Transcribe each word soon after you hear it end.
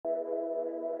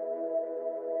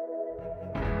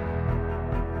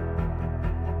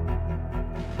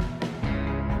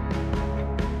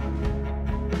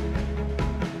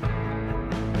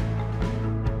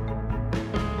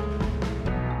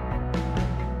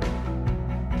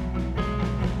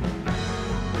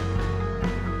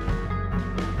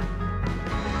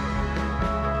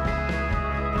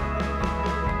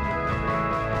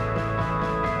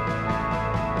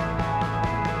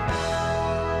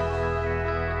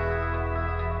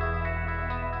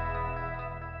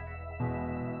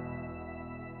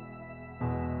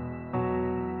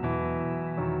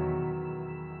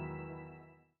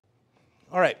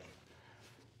All right.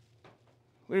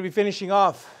 We're going to be finishing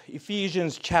off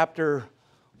Ephesians chapter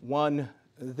 1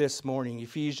 this morning.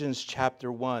 Ephesians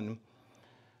chapter 1.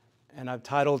 And I've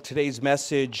titled today's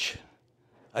message,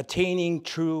 Attaining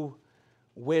True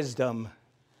Wisdom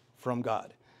from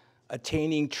God.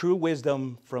 Attaining True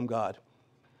Wisdom from God.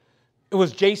 It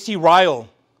was J.C. Ryle,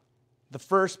 the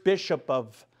first bishop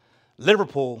of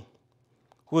Liverpool,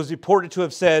 who was reported to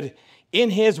have said, "In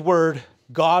His Word,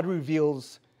 God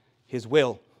reveals His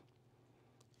will.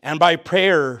 And by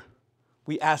prayer,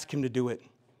 we ask Him to do it."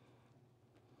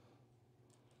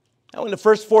 Now, in the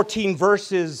first 14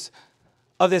 verses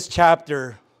of this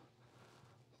chapter,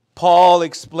 Paul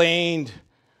explained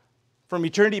from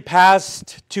eternity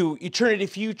past to eternity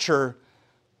future,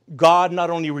 God not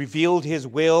only revealed His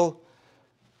will,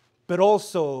 but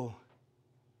also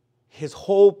His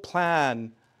whole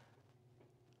plan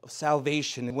of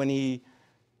salvation when He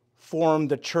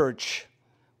formed the church.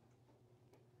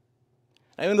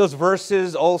 And in those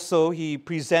verses also, he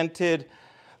presented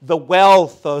the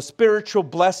wealth of spiritual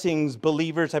blessings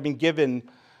believers have been given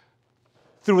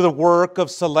through the work of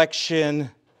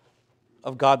selection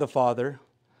of God the Father,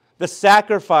 the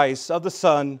sacrifice of the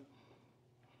Son,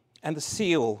 and the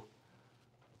seal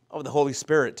of the Holy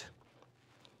Spirit.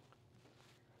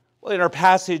 Well, in our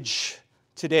passage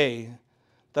today,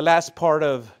 the last part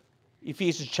of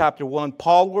Ephesians chapter 1,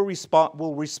 Paul will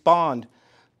respond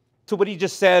to what he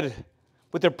just said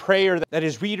with a prayer that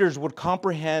his readers would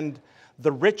comprehend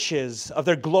the riches of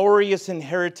their glorious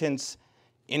inheritance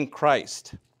in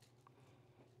Christ.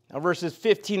 Now, verses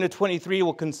 15 to 23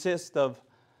 will consist of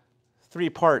three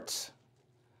parts.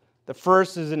 The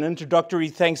first is an introductory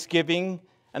thanksgiving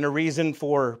and a reason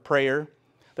for prayer.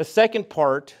 The second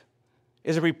part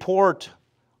is a report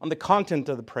on the content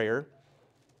of the prayer.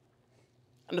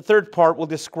 And the third part will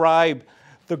describe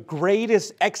the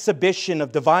greatest exhibition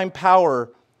of divine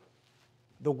power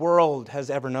the world has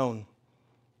ever known.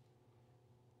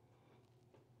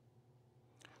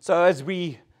 So as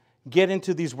we get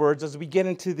into these words, as we get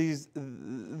into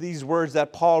these words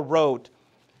that Paul wrote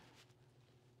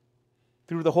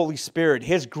through the Holy Spirit,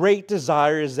 his great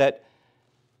desire is that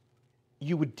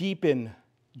you would deepen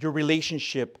your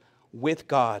relationship with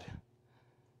God,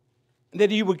 and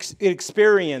that you would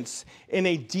experience in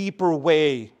a deeper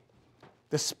way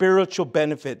the spiritual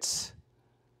benefits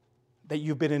that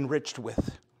you've been enriched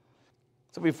with.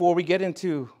 So before we get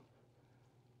into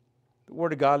the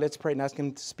Word of God, let's pray and ask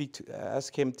Him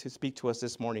to speak to us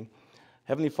this morning.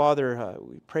 Heavenly Father,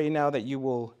 we pray now that you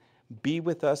will be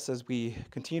with us as we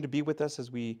continue to be with us as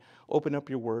we open up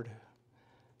your Word.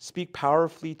 Speak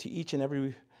powerfully to each and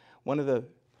every one of the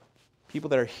people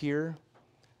that are here,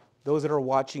 those that are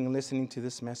watching and listening to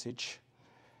this message.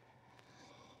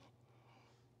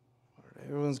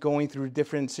 Everyone's going through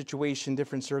different situations,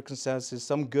 different circumstances,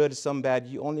 some good, some bad.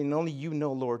 Only you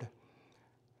know, Lord,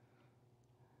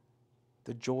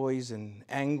 the joys and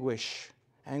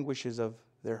anguishes of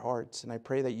their hearts. And I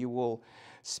pray that you will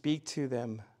speak to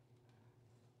them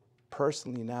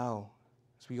personally now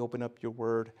as we open up your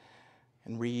word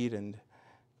and read, and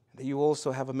that you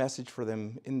also have a message for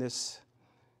them in this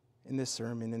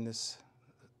sermon, in this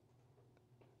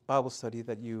Bible study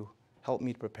that you help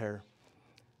me to prepare.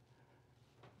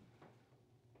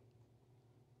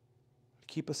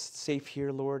 Keep us safe here,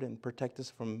 Lord, and protect us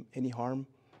from any harm.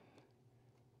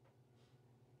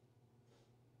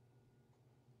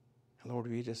 And Lord,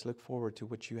 we just look forward to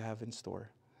what you have in store.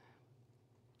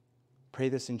 Pray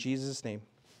this in Jesus' name.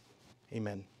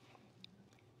 Amen.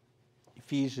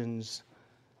 Ephesians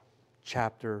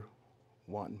chapter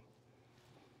 1,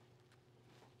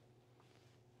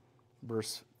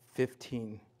 verse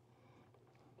 15.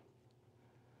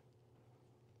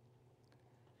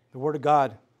 The Word of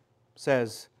God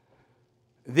says,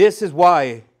 "This is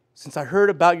why, since I heard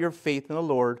about your faith in the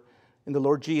Lord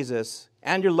Jesus,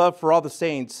 and your love for all the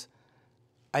saints,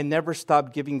 I never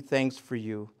stopped giving thanks for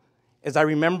you, as I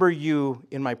remember you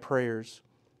in my prayers.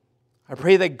 I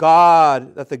pray that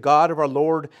the God of our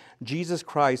Lord Jesus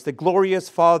Christ, the glorious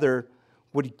Father,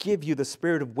 would give you the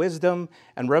spirit of wisdom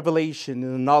and revelation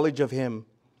in the knowledge of Him.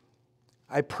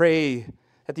 I pray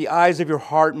that the eyes of your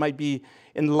heart might be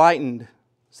enlightened,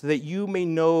 so that you may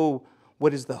know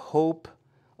what is the hope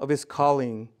of His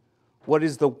calling, what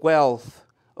is the wealth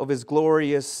of His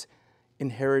glorious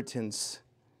inheritance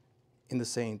in the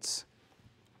saints."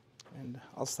 And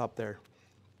I'll stop there.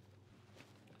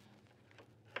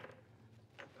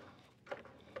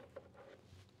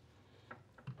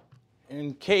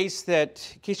 In case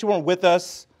you weren't with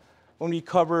us when we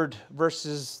covered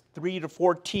verses 3 to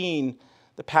 14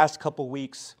 the past couple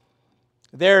weeks,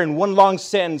 There, in one long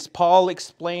sentence, Paul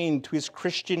explained to his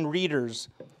Christian readers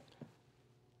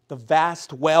the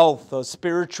vast wealth of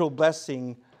spiritual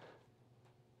blessing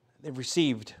they've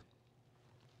received,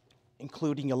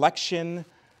 including election,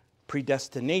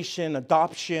 predestination,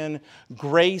 adoption,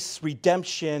 grace,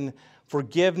 redemption,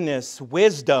 forgiveness,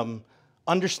 wisdom,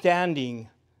 understanding,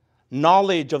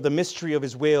 knowledge of the mystery of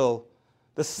his will,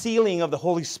 the sealing of the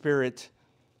Holy Spirit,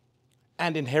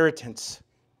 and inheritance.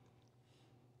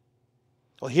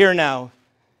 Well, here now,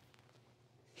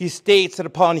 he states that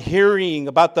upon hearing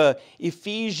about the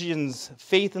Ephesians'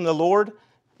 faith in the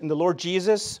Lord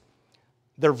Jesus,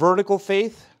 their vertical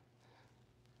faith,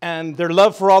 and their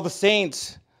love for all the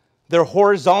saints, their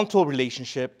horizontal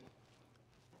relationship,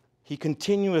 he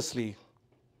continuously,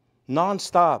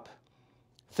 nonstop,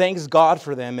 thanks God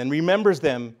for them and remembers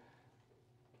them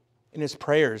in his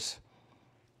prayers.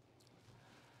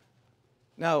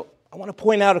 Now, I want to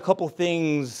point out a couple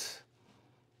things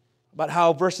about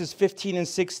how verses 15 and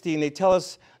 16, they tell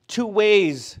us two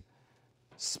ways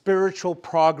spiritual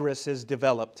progress is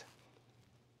developed.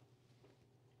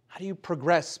 How do you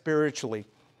progress spiritually?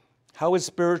 How is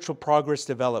spiritual progress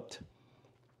developed?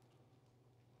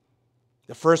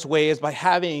 The first way is by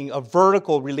having a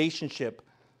vertical relationship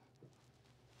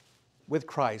with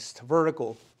Christ.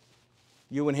 Vertical,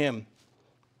 you and him.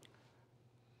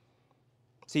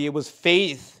 See, it was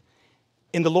faith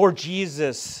in the Lord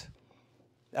Jesus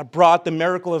that brought the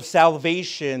miracle of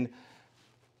salvation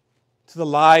to the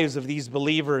lives of these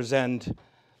believers. And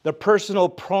the personal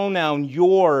pronoun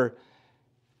your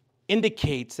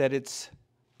indicates that it's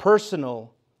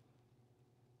personal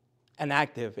and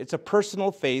active. It's a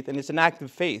personal faith and it's an active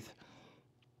faith.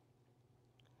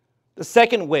 The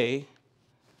second way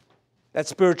that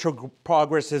spiritual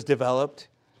progress is developed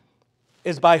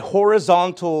is by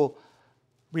horizontal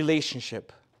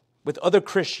relationship with other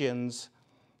Christians,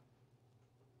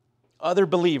 other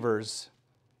believers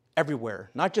everywhere,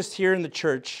 not just here in the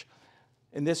church,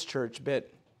 in this church,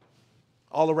 but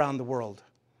all around the world.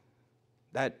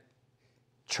 That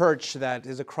church that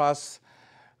is across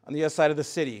on the other side of the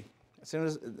city, it's on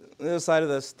the other side of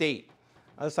the state,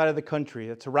 other side of the country,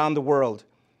 it's around the world.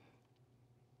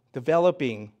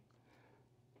 Developing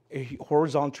a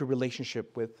horizontal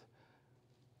relationship with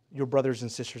your brothers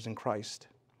and sisters in Christ.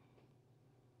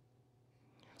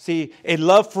 See, a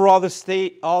love for all the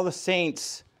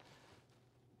saints,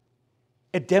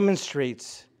 it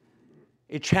demonstrates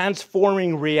a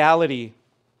transforming reality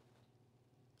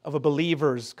of a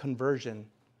believer's conversion.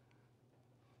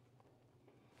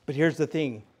 But here's the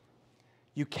thing.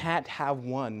 You can't have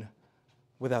one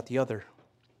without the other.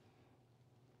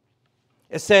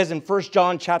 It says in 1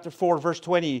 John chapter 4, verse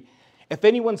 20, if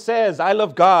anyone says, I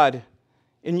love God,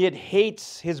 and yet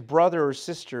hates his brother or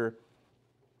sister,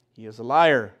 he is a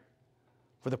liar.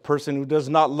 For the person who does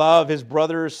not love his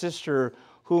brother or sister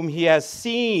whom he has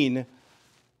seen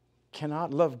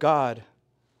cannot love God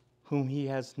whom he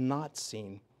has not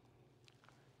seen.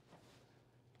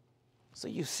 So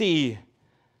you see,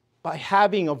 by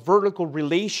having a vertical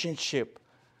relationship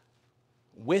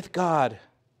with God,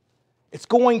 it's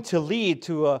going to lead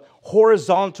to a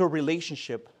horizontal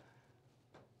relationship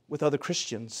with other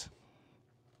Christians.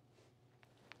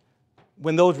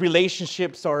 When those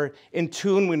relationships are in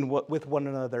tune with one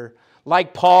another,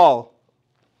 like Paul,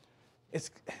 it's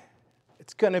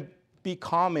going to be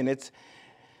common. It's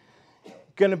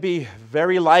going to be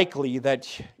very likely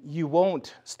that you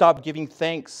won't stop giving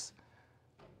thanks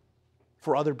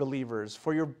for other believers,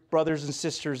 for your brothers and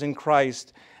sisters in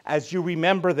Christ, as you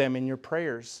remember them in your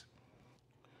prayers.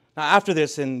 Now, after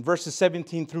this, in verses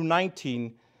 17 through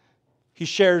 19, he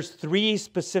shares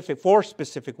four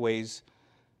specific ways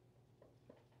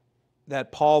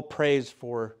that Paul prays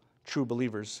for true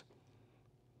believers.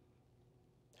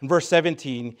 In verse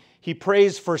 17, he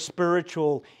prays for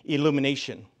spiritual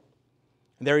illumination.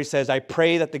 And there he says, I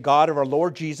pray that the God of our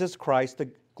Lord Jesus Christ, the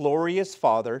glorious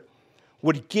Father,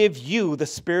 would give you the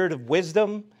spirit of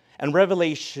wisdom and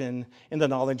revelation in the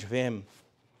knowledge of him.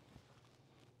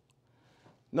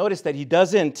 Notice that he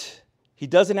doesn't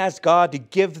ask God to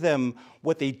give them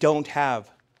what they don't have,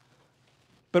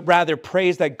 but rather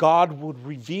prays that God would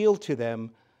reveal to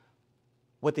them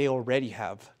what they already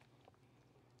have.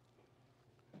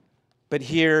 But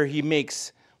here he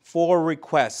makes four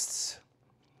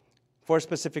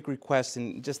specific requests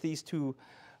in just these two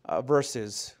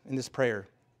verses in this prayer.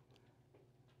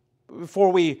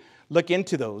 Before we look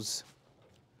into those,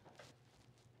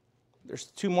 there's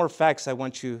two more facts I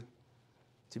want you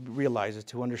to realize,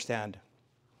 to understand.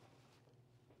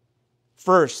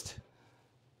 First,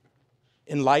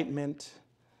 enlightenment,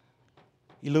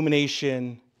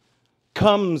 illumination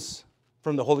comes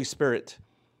from the Holy Spirit.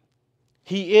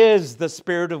 He is the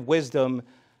Spirit of wisdom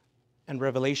and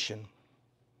revelation.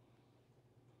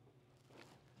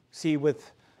 See,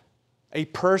 with a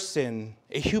person,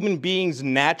 a human being's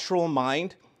natural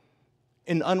mind,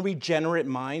 an unregenerate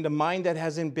mind, a mind that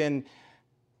hasn't been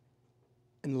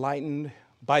enlightened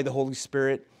by the Holy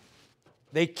Spirit,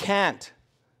 they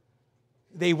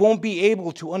won't be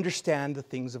able to understand the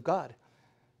things of God.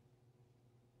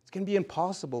 It's going to be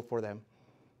impossible for them.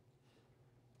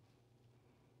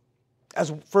 As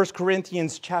 1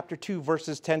 Corinthians chapter 2,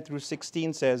 verses 10 through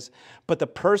 16 says, "But the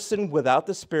person without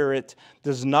the Spirit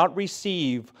does not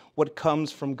receive what comes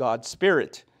from God's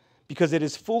Spirit, because it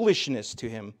is foolishness to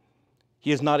him.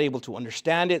 He is not able to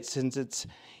understand it, since it's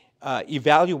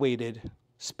evaluated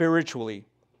spiritually.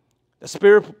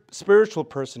 The spiritual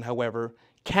person, however,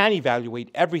 can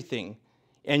evaluate everything,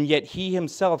 and yet he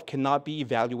himself cannot be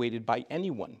evaluated by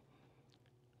anyone.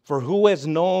 For who has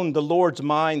known the Lord's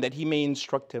mind that he may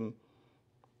instruct him?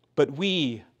 But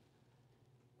we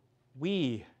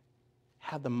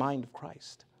have the mind of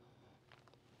Christ."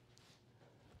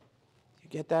 You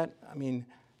get that? I mean,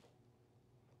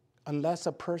 unless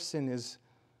a person is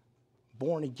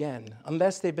born again,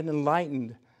 unless they've been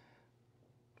enlightened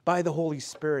by the Holy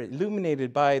Spirit,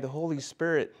 illuminated by the Holy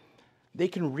Spirit, they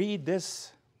can read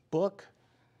this book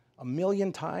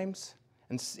 1,000,000 times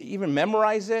and even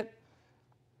memorize it,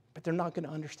 but they're not going to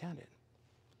understand it.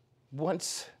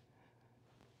 Once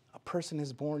a person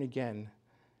is born again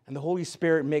and the Holy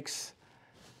Spirit makes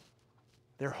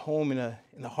their home in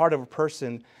the heart of a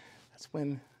person, that's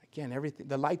when, again,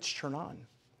 the lights turn on.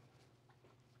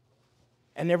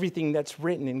 And everything that's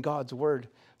written in God's Word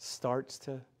starts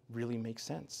to really make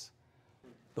sense.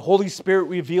 The Holy Spirit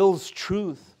reveals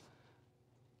truth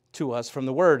to us from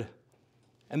the Word,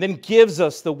 and then gives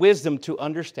us the wisdom to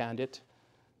understand it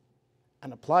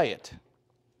and apply it.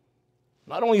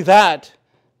 Not only that,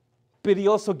 but He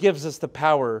also gives us the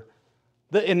power,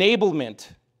 the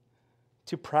enablement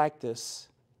to practice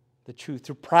the truth,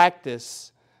 to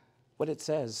practice what it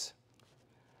says.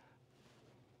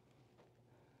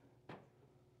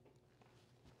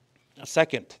 A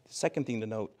second thing to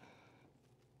note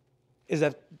is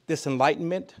that this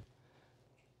enlightenment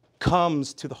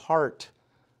comes to the heart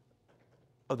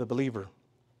of the believer.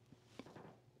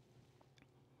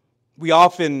 We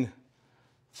often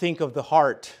think of the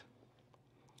heart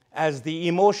as the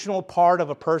emotional part of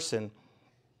a person.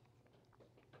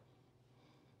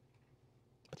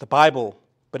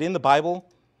 But in the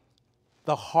Bible,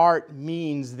 the heart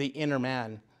means the inner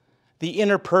man, the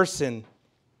inner person,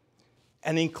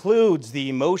 and includes the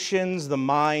emotions, the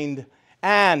mind,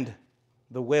 and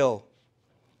the will.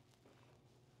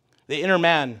 The inner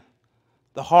man,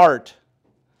 the heart,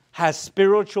 has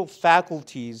spiritual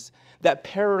faculties that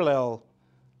parallel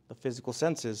the physical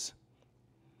senses.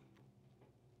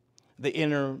 The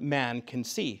inner man can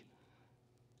see,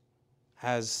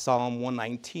 as Psalm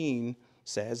 119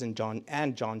 says in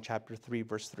John chapter 3,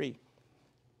 verse 3.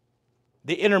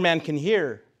 The inner man can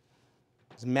hear,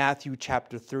 as Matthew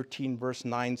chapter 13, verse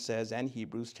 9 says, and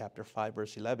Hebrews chapter 5,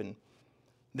 verse 11.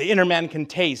 The inner man can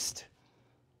taste,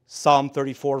 Psalm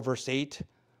 34, verse 8,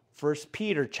 1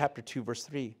 Peter chapter 2, verse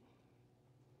 3.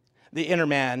 The inner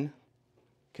man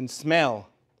can smell,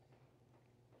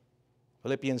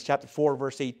 Philippians chapter 4,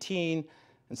 verse 18,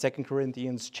 and 2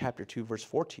 Corinthians chapter 2, verse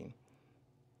 14.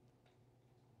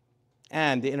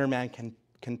 And the inner man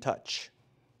can touch,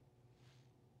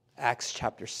 Acts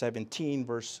chapter 17,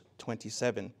 verse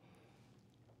 27.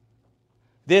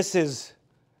 This is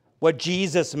what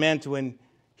Jesus meant when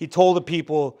He told the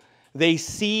people, they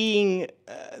seeing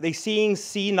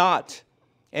see not,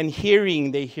 and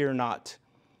hearing they hear not.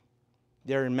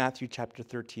 There in Matthew chapter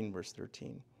 13, verse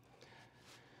 13.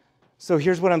 So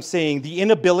here's what I'm saying. The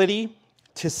inability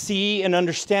to see and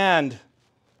understand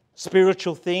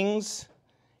spiritual things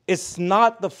is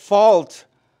not the fault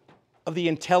of the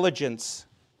intelligence,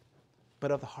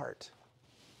 but of the heart.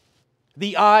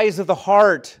 The eyes of the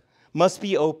heart must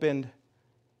be opened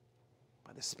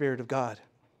by the Spirit of God.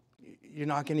 You're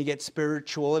not going to get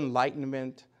spiritual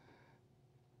enlightenment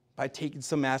by taking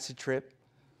some acid trip,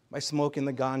 by smoking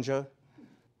the ganja.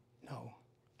 No.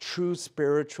 True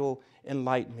spiritual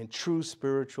enlightenment, true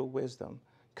spiritual wisdom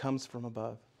comes from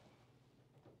above.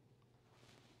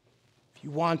 If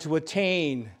you want to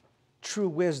attain true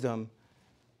wisdom,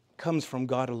 it comes from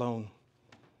God alone.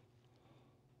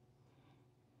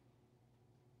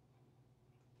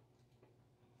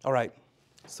 All right,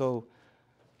 so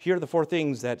here are the four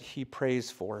things that he prays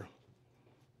for.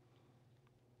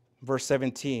 Verse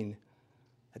 17,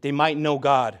 that they might know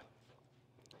God.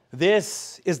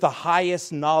 This is the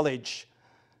highest knowledge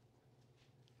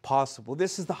possible.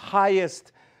 This is the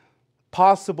highest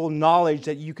possible knowledge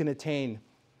that you can attain,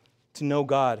 to know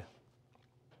God.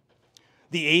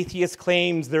 The atheist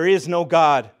claims there is no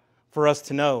God for us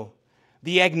to know.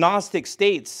 The agnostic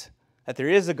states that there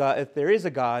is a God. If there is a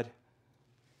God,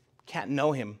 can't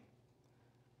know him.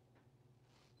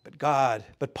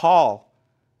 But Paul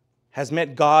has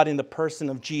met God in the person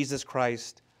of Jesus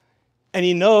Christ. And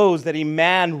he knows that a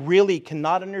man really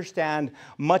cannot understand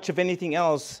much of anything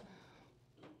else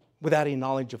without a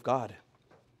knowledge of God.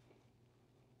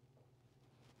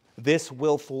 This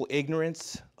willful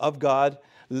ignorance of God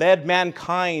led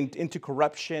mankind into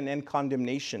corruption and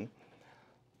condemnation.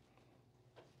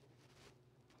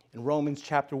 In Romans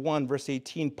chapter 1, verse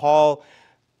 18, Paul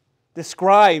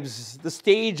describes the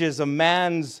stages of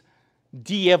man's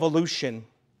de-evolution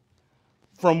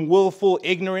from willful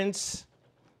ignorance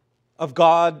of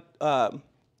God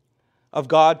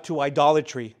to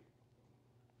idolatry,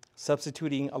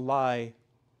 substituting a lie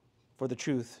for the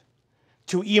truth,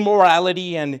 to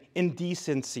immorality and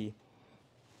indecency.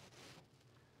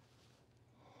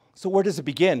 So where does it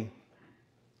begin?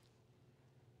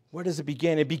 Where does it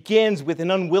begin? It begins with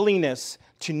an unwillingness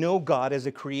to know God as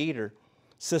a creator,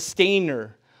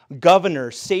 sustainer,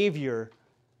 governor, savior,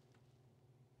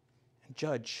 and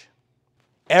judge.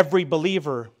 Every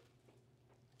believer,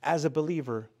 as a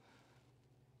believer,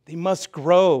 they must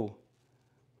grow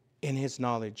in his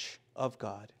knowledge of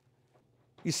God.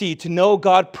 You see, to know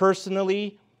God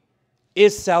personally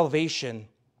is salvation.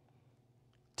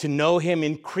 To know him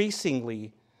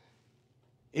increasingly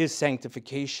is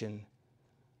sanctification.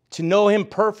 To know him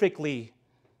perfectly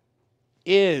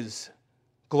is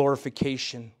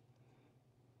glorification.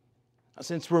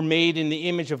 Since we're made in the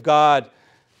image of God,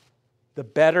 the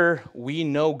better we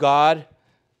know God,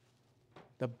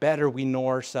 the better we know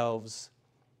ourselves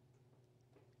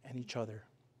and each other.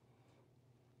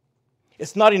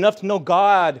 It's not enough to know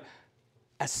God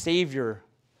as Savior.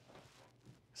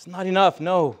 It's not enough,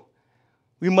 no.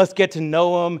 We must get to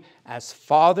know him as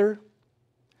Father,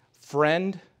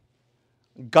 friend,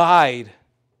 guide.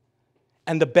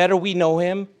 And the better we know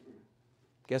him,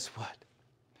 guess what?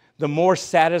 The more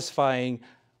satisfying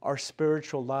our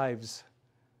spiritual lives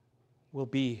will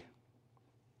be.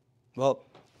 Well,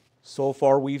 so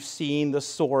far we've seen the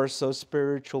source of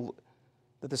spiritual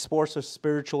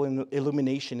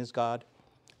illumination is God.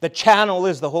 The channel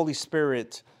is the Holy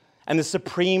Spirit. And the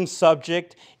supreme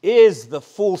subject is the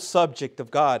full subject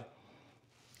of God.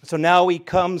 So now he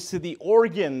comes to the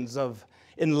organs of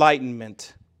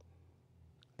enlightenment.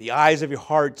 The eyes of your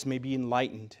hearts may be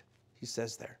enlightened, he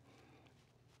says there.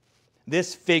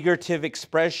 This figurative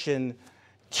expression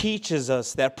teaches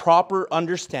us that proper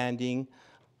understanding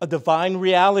of divine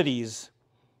realities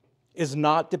is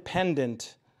not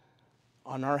dependent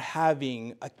on our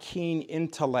having a keen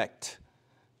intellect,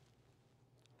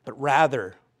 but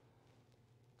rather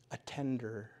a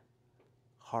tender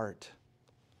heart.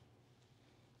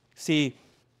 See,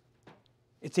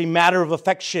 it's a matter of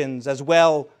affections as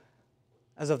well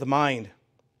as of the mind.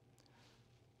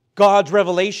 God's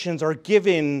revelations are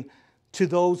given to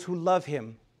those who love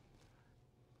him.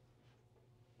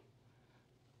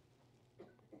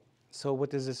 So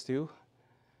what does this do?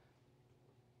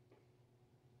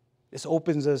 This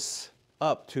opens us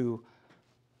up to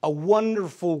a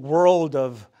wonderful world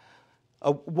of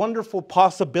wonderful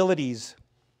possibilities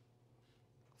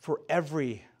for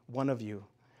every one of you,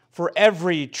 for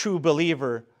every true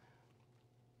believer.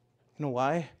 You know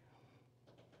why?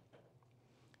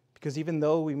 Because even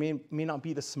though we may not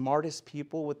be the smartest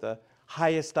people with the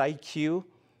highest IQ,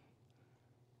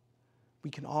 we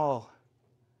can all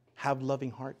have loving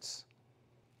hearts.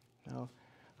 Now,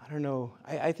 I don't know.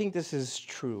 I think this is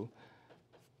true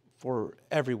for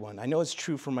everyone. I know it's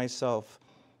true for myself.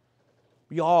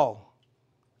 We all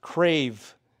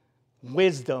crave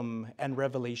wisdom and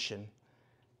revelation.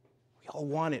 We all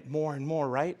want it more and more,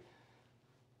 right?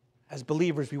 As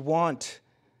believers, we want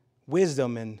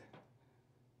wisdom and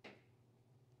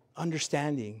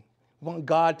understanding. We want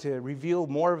God to reveal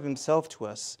more of himself to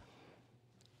us.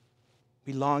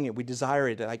 We long it. We desire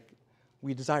it. Like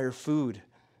we desire food.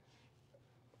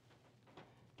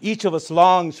 Each of us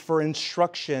longs for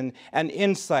instruction and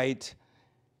insight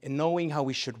in knowing how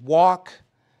we should walk,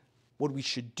 what we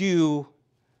should do,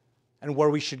 and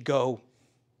where we should go.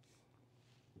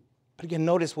 But again,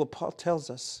 notice what Paul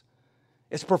tells us.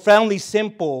 It's profoundly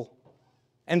simple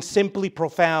and simply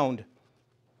profound.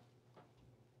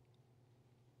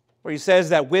 Where he says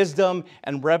that wisdom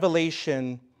and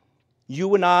revelation,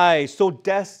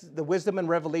 the wisdom and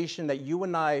revelation that you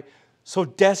and I so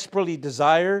desperately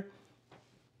desire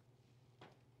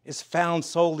is found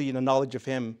solely in the knowledge of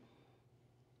him.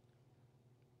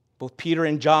 Both Peter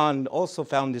and John also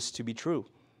found this to be true.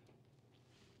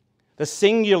 The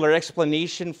singular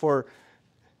explanation for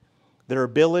their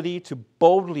ability to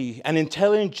boldly and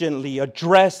intelligently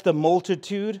address the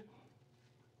multitude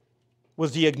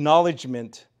was the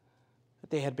acknowledgement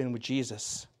that they had been with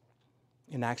Jesus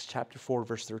in Acts chapter 4,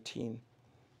 verse 13.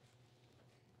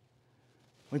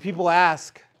 When people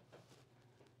ask,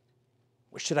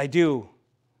 what should I do?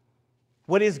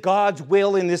 What is God's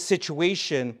will in this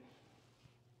situation?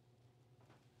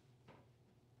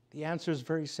 The answer is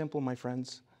very simple, my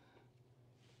friends.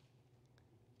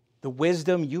 The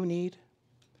wisdom you need,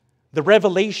 the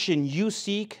revelation you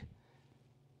seek,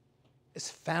 is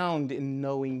found in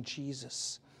knowing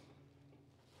Jesus.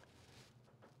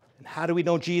 And how do we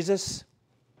know Jesus?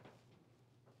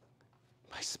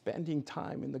 By spending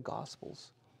time in the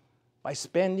Gospels, by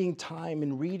spending time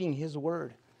in reading His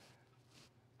Word.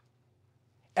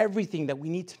 Everything that we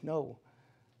need to know,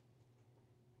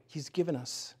 He's given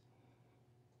us.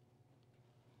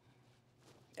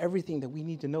 Everything that we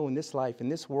need to know in this life, in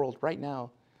this world, right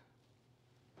now,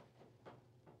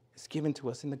 is given to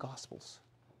us in the Gospels.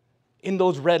 In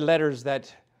those red letters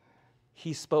that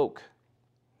He spoke.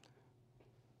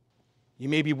 You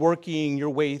may be working your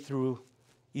way through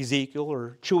Ezekiel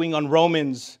or chewing on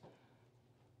Romans.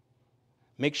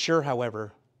 Make sure,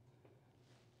 however,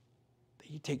 that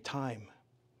you take time,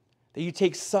 that you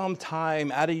take some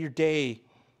time out of your day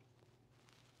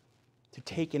to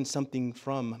take in something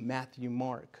from Matthew,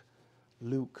 Mark,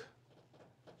 Luke,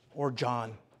 or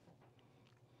John.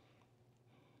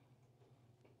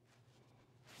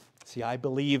 See, I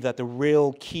believe that the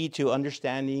real key to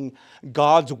understanding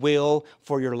God's will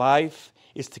for your life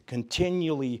is to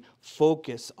continually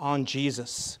focus on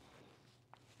Jesus.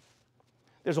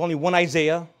 There's only one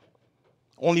Isaiah,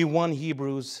 only one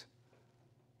Hebrews.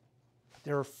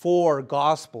 There are 4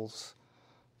 Gospels.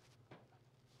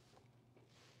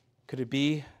 Could it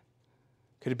be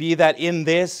that in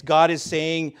this, God is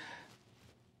saying,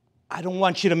 I don't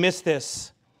want you to miss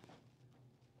this.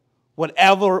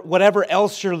 Whatever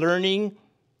else you're learning,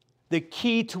 the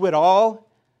key to it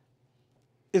all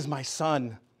is my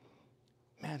Son.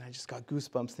 Man, I just got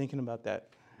goosebumps thinking about that.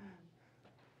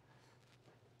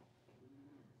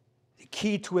 The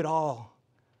key to it all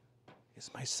is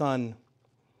my Son.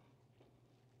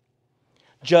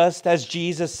 Just as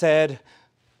Jesus said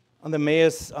on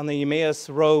the Emmaus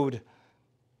road,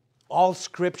 all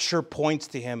Scripture points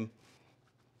to Him.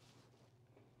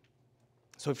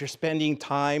 So if you're spending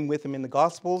time with Him in the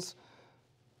Gospels,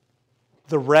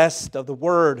 the rest of the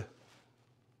Word,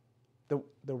 the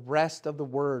rest of the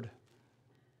Word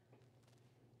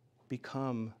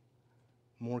become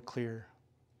more clear.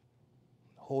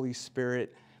 The Holy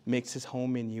Spirit makes His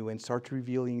home in you and starts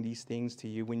revealing these things to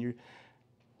you. When you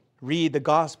read the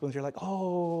Gospels, you're like,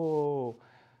 oh,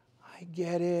 I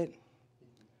get it.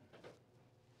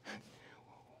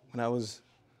 When I was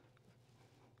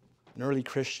an early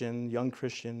Christian, young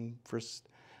Christian, first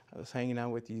I was hanging out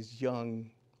with these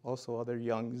also other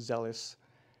young, zealous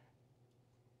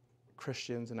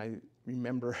Christians, and I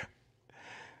remember,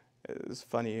 it was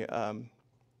funny, one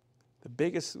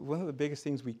of the biggest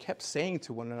things we kept saying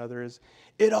to one another is,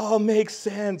 it all makes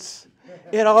sense.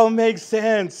 It all makes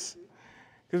sense.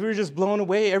 Because we were just blown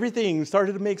away. Everything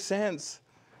started to make sense.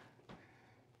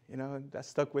 You know, that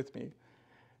stuck with me.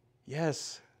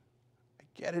 Yes, I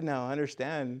get it now. I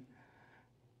understand.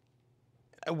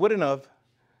 I wouldn't have.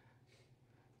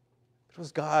 It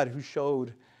was God who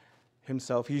showed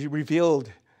Himself. He revealed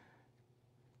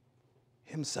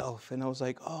Himself. And I was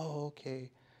like, oh, okay.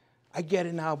 I get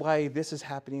it now why this is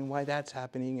happening, why that's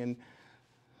happening, and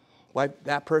why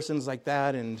that person's like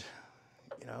that, and,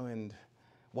 you know, and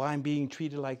why I'm being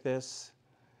treated like this.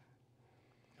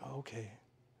 Oh, okay.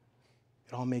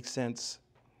 It all makes sense.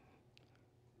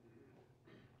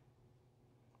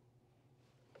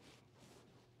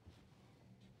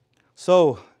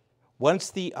 So,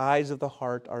 once the eyes of the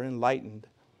heart are enlightened,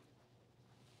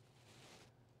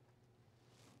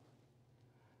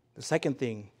 the second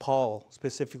thing Paul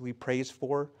specifically prays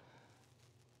for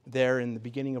there in the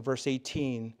beginning of verse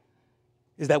 18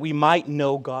 is that we might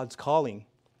know God's calling.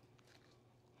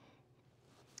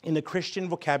 In the Christian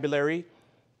vocabulary,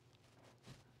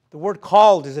 the word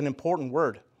called is an important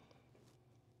word.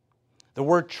 The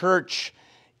word church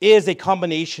is a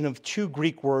combination of 2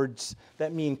 Greek words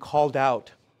that mean called out.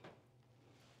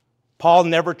 Paul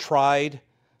never tired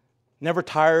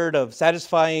of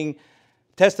testifying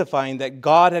that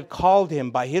God had called him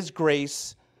by His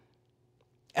grace,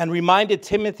 and reminded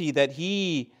Timothy that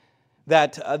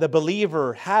the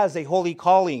believer has a holy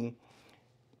calling.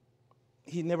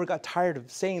 He never got tired of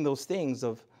saying those things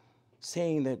of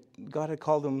saying that God had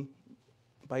called him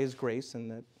by his grace,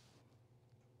 and that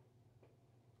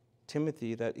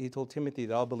he told Timothy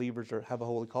that all believers have a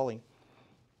holy calling.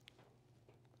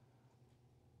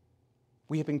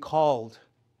 We have been called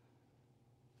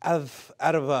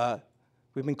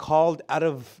we've been called out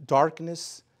of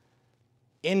darkness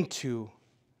into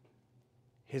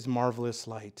his marvelous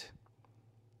light.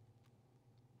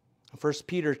 1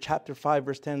 Peter chapter 5,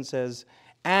 verse 10 says,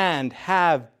 and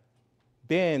have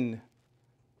been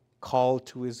called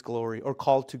to his glory, or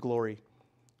called to glory.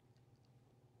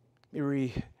 Let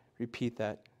me repeat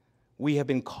that. We have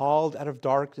been called out of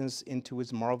darkness into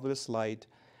his marvelous light,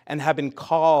 and have been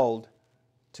called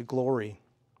to glory.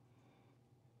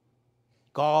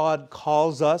 God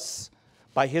calls us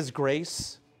by his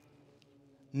grace,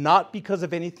 not because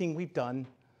of anything we've done,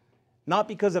 not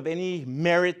because of any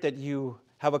merit that you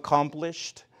have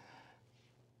accomplished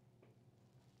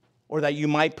or that you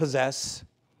might possess.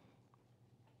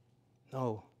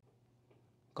 No,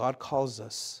 God calls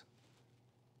us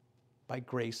by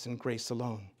grace and grace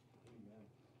alone. Amen.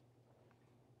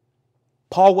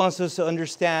 Paul wants us to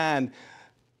understand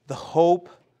the hope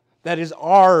that is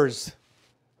ours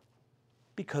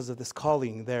because of this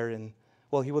calling there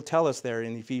he will tell us there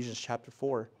in Ephesians chapter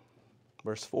 4,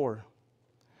 verse 4.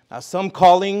 Now, some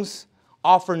callings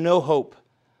offer no hope,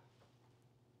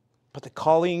 but the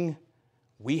calling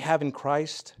we have in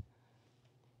Christ,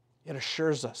 it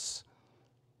assures us.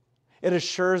 It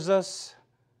assures us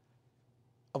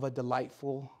of a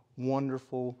delightful,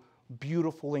 wonderful,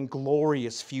 beautiful, and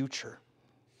glorious future.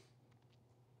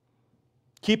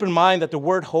 Keep in mind that the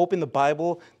word hope in the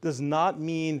Bible does not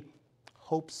mean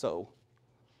hope so.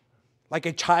 Like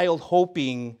a child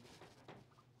hoping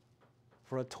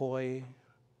for a toy,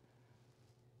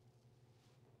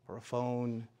 for a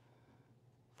phone,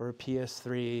 for a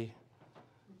PS3.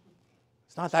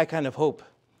 It's not that kind of hope.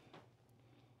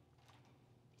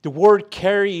 The word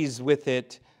carries with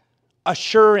it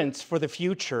assurance for the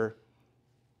future.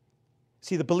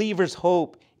 See, the believer's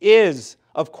hope is,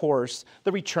 of course,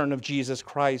 the return of Jesus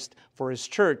Christ for his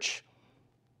church.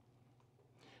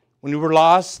 When we were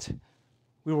lost,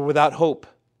 we were without hope.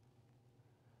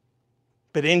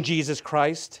 But in Jesus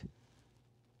Christ,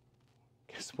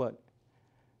 guess what?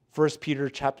 1 Peter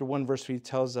chapter 1, verse 3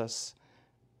 tells us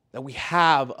that we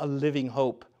have a living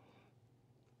hope.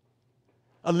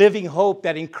 A living hope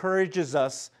that encourages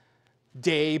us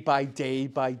day by day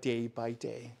by day by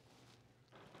day.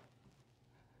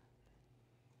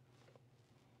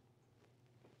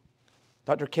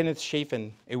 Dr. Kenneth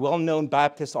Chafin, a well-known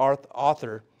Baptist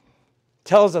author,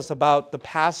 tells us about the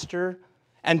pastor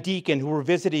and deacon who were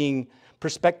visiting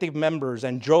prospective members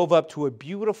and drove up to a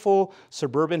beautiful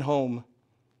suburban home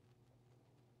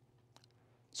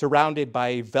surrounded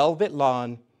by velvet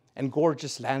lawn and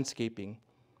gorgeous landscaping.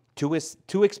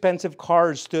 Two expensive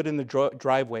cars stood in the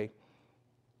driveway.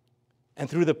 And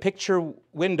through the picture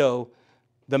window,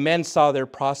 the men saw their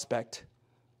prospect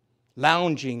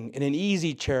lounging in an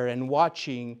easy chair and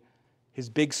watching his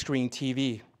big screen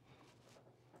TV.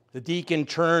 The deacon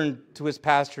turned to his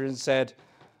pastor and said,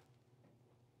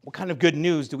 "What kind of good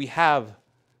news do we have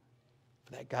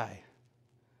for that guy?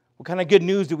 What kind of good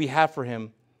news do we have for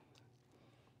him?"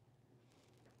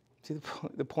 See,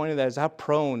 the point of that is how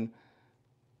prone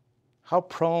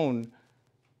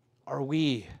are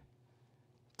we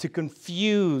to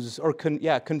confuse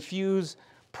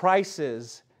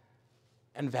prices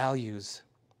and values.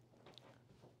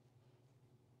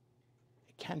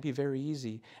 It can be very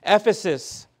easy.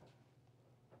 Ephesus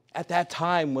at that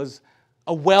time was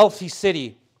a wealthy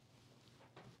city.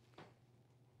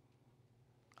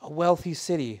 A wealthy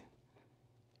city.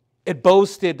 It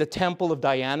boasted the temple of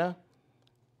Diana,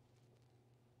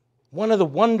 one of the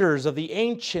wonders of the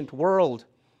ancient world.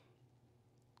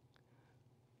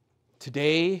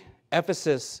 Today,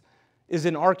 Ephesus is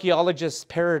an archaeologist's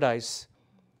paradise,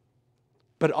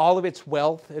 but all of its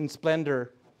wealth and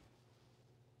splendor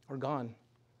are gone.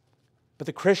 But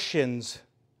the Christians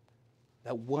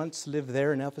that once lived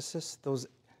there in Ephesus, those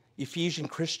Ephesian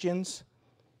Christians,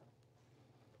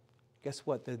 guess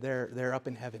what? They're up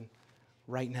in heaven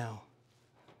right now.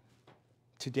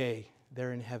 Today,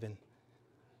 they're in heaven,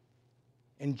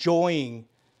 enjoying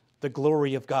the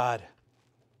glory of God.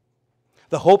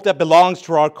 The hope that belongs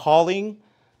to our calling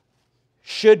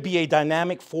should be a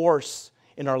dynamic force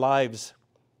in our lives,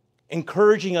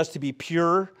 encouraging us to be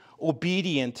pure,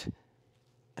 obedient,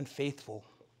 and faithful.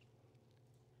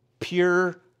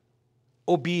 Pure,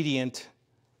 obedient,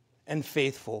 and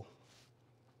faithful.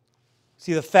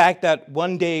 See, the fact that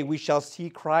one day we shall see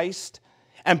Christ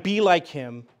and be like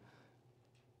Him,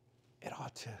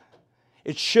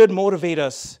 it should motivate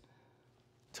us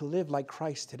to live like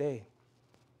Christ today.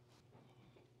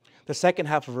 The second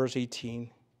half of verse 18,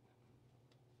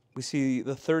 we see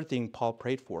the third thing Paul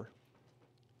prayed for.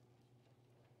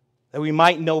 That we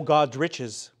might know God's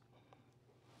riches.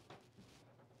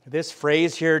 This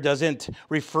phrase here doesn't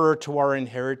refer to our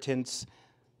inheritance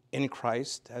in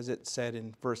Christ, as it said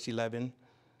in verse 11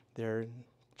 there in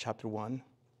chapter 1,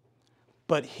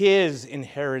 but His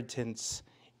inheritance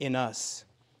in us.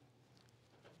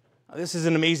 Now, this is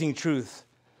an amazing truth,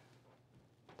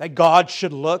 that God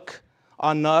should look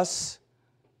on us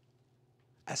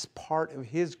as part of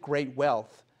His great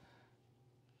wealth.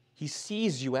 He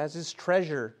sees you as His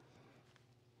treasure.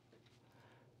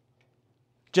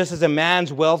 Just as a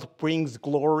man's wealth brings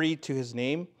glory to his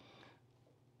name,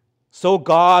 so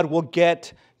God will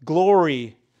get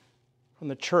glory from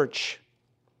the church,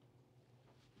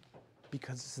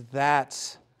 because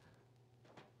that's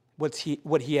what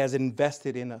He has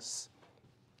invested in us.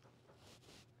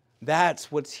 That's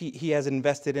what He has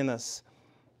invested in us.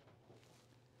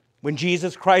 When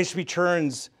Jesus Christ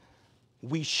returns,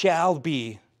 we shall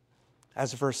be,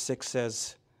 as verse 6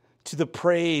 says, to the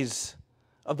praise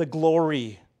of the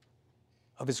glory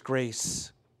of His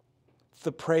grace.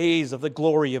 The praise of the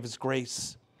glory of His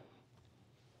grace.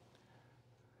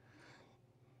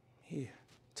 I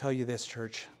tell you this,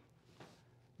 church.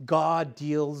 God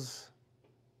deals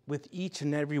with each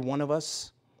and every one of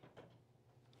us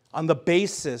on the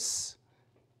basis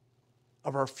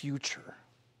of our future,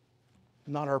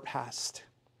 not our past.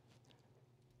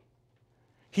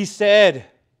 He said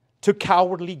to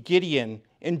cowardly Gideon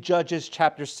in Judges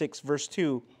chapter 6, verse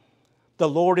 2, "The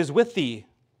Lord is with thee,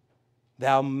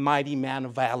 thou mighty man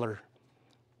of valor."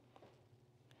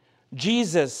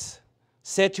 Jesus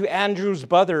said to Andrew's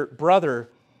brother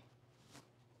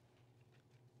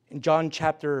in John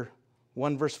chapter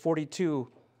 1, verse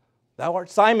 42, "Thou art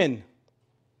Simon,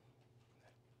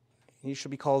 and you shall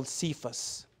be called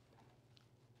Cephas,"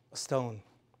 a stone.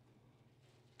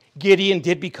 Gideon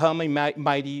did become a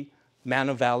mighty man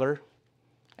of valor,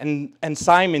 and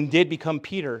Simon did become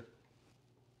Peter,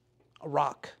 a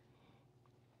rock.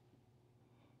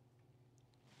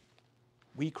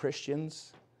 We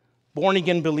Christians,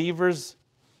 born-again believers,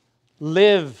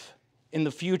 live in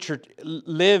the future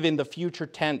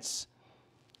tense.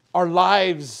 Our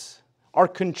lives are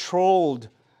controlled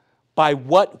by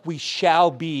what we shall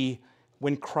be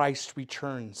when Christ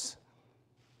returns.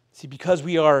 See, because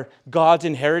we are God's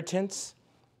inheritance,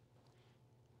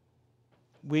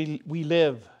 we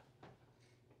live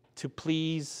to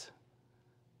please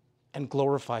and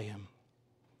glorify Him.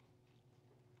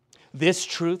 This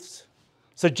truth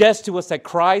suggests to us that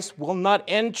Christ will not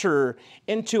enter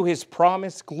into His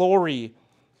promised glory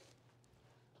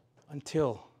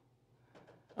until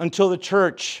the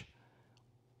church,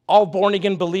 all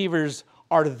born-again believers,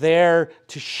 are there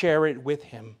to share it with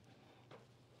Him.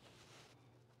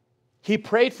 He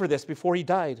prayed for this before He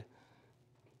died,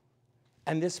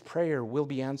 and this prayer will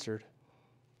be answered.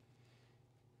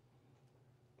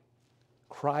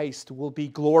 Christ will be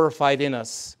glorified in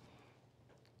us,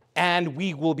 and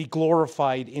we will be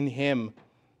glorified in Him.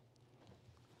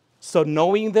 So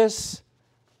knowing this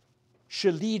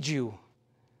should lead you.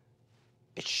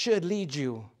 It should lead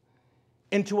you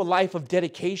into a life of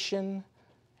dedication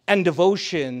and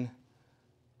devotion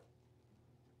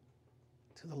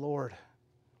to the Lord.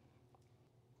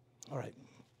 All right.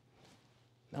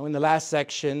 Now in the last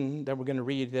section that we're going to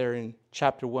read there in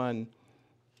chapter 1,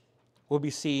 we'll be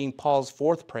seeing Paul's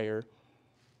fourth prayer,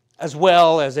 as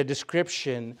well as a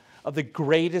description of the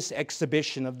greatest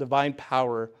exhibition of divine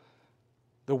power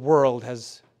the world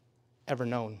has ever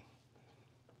known.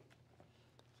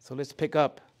 So let's pick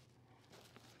up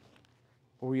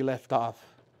where we left off.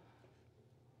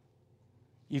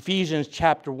 Ephesians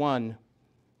chapter 1.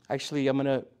 Actually, I'm going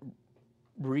to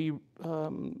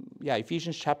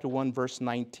Ephesians chapter 1, verse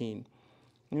 19.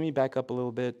 Let me back up a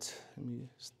little bit. Let me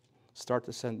start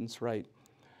the sentence right.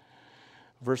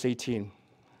 Verse 18,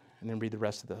 and then I'll read the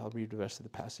rest of the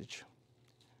passage.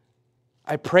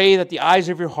 "I pray that the eyes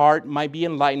of your heart might be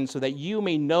enlightened, so that you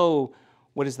may know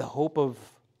what is the hope of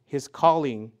His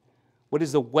calling, what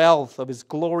is the wealth of His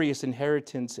glorious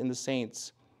inheritance in the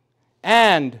saints,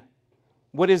 and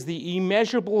what is the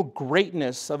immeasurable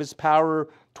greatness of His power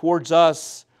towards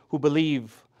us who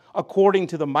believe, according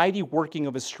to the mighty working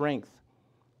of His strength."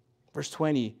 Verse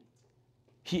 20,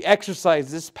 "He exercised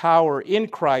this power in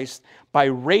Christ by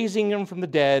raising Him from the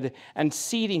dead and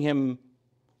seating Him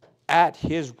at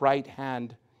His right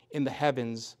hand in the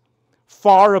heavens,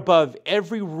 far above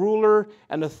every ruler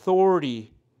and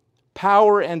authority,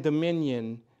 power and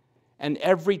dominion, and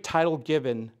every title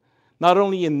given, not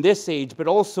only in this age, but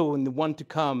also in the one to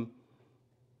come.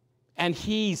 And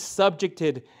he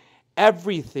subjected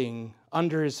everything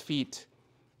under his feet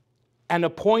and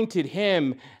appointed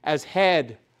him as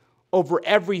head over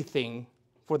everything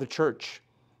for the church,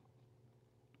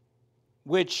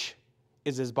 which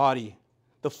is his body,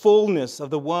 the fullness of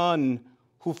the one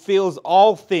who fills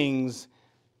all things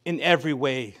in every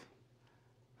way.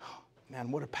 Man,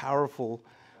 what a powerful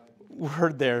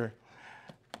word there.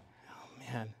 Oh,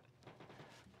 man.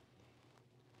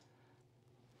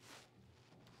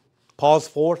 Paul's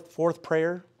fourth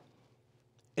prayer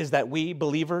is that we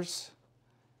believers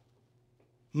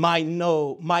might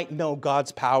know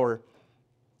God's power.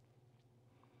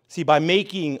 See, by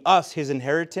making us his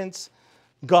inheritance,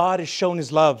 God has shown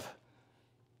his love.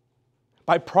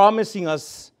 By promising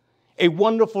us a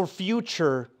wonderful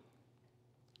future,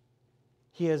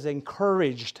 he has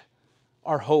encouraged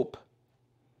our hope.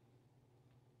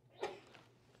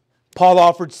 Paul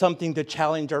offered something to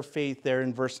challenge our faith there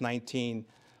in verse 19.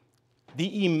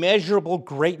 The immeasurable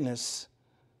greatness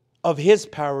of his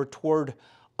power toward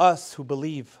us who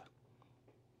believe.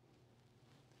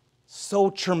 So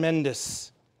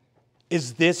tremendous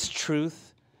is this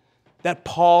truth that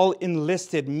Paul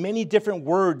enlisted many different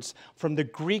words from the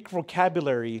Greek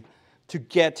vocabulary to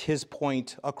get his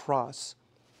point across.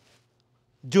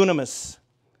 Dunamis,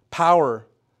 power,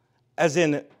 as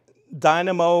in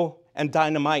dynamo and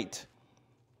dynamite.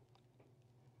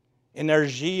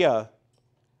 Energia,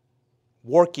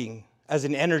 working, as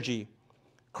in energy.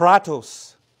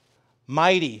 Kratos,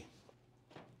 mighty.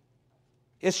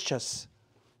 Ischus,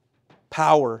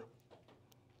 power.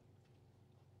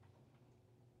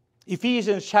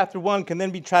 Ephesians chapter 1 can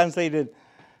then be translated,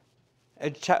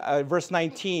 verse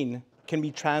 19 can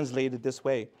be translated this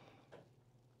way.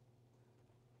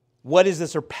 What is the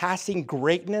surpassing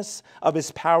greatness of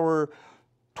his power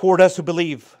toward us who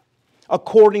believe,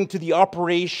 according to the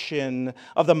operation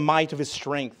of the might of his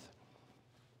strength?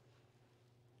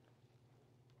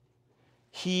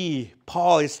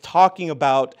 Paul is talking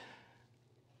about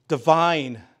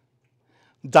divine,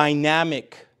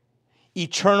 dynamic,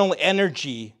 eternal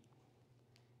energy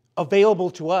available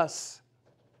to us.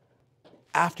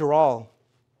 After all,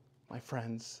 my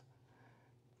friends,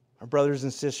 our brothers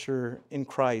and sisters in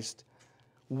Christ,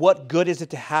 what good is it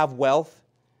to have wealth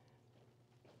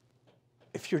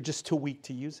if you're just too weak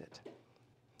to use it?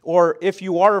 Or if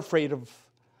you are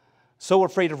so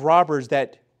afraid of robbers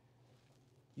that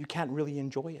you can't really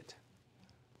enjoy it.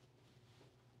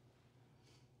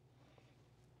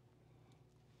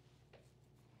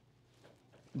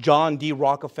 John D.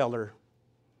 Rockefeller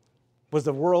was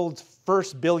the world's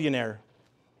first billionaire.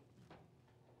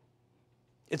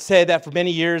 It's said that for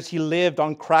many years he lived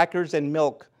on crackers and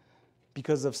milk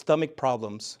because of stomach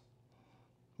problems,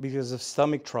 because of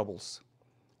stomach troubles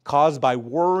caused by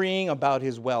worrying about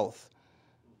his wealth.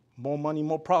 More money,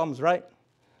 more problems, right?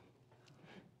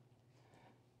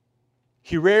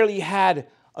 He rarely had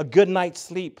a good night's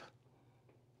sleep,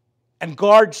 and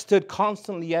guards stood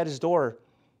constantly at his door.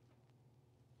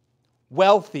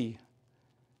 Wealthy,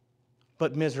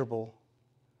 but miserable.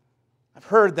 I've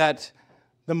heard that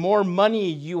the more money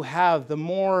you have, the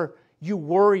more you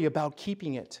worry about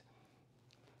keeping it.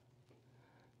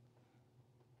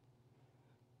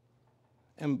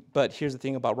 But here's the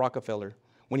thing about Rockefeller.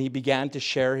 When he began to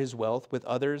share his wealth with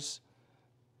others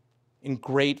in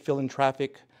great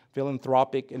philanthropic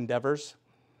endeavors,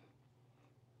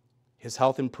 his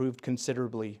health improved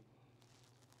considerably,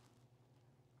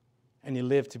 and he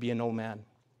lived to be an old man.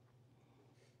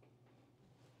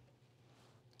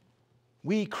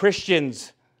 We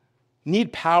Christians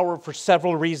need power for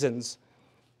several reasons.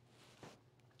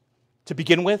 To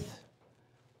begin with,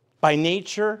 by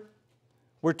nature,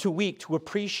 we're too weak to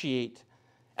appreciate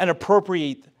and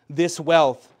appropriate this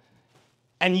wealth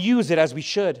and use it as we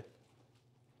should.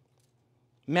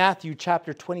 Matthew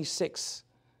chapter 26,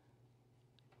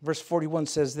 verse 41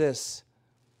 says this: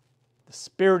 the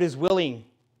spirit is willing,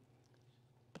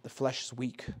 but the flesh is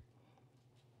weak.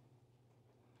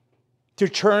 To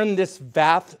turn this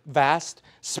vast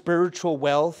spiritual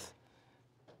wealth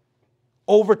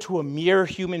over to a mere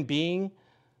human being,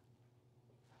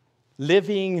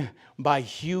 living by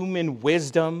human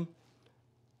wisdom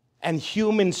and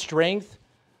human strength,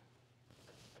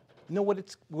 you know what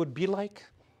it would be like?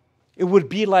 It would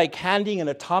be like handing an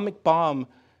atomic bomb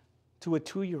to a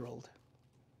 2-year-old.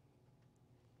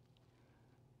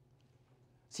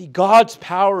 See, God's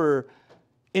power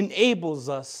enables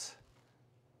us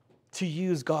to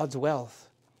use God's wealth.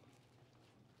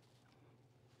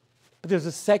 But there's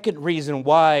a second reason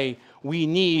why we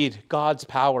need God's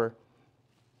power.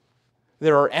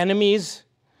 There are enemies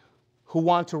who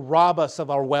want to rob us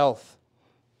of our wealth.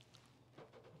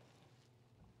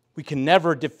 We can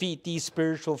never defeat these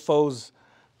spiritual foes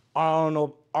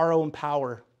on our own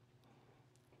power.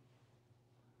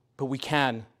 But we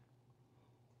can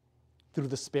through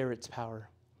the Spirit's power.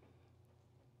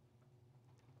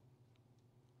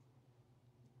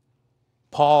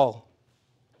 Paul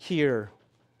here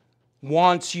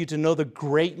wants you to know the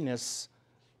greatness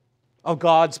of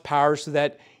God's power so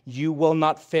that you will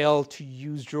not fail to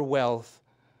use your wealth,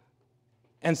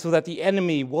 and so that the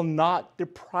enemy will not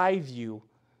deprive you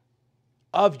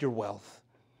of your wealth.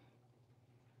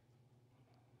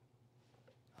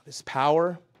 This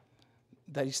power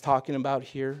that he's talking about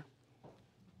here,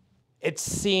 it's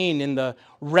seen in the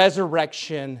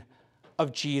resurrection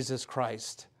of Jesus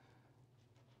Christ.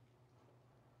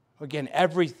 Again,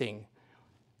 everything,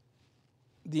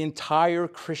 the entire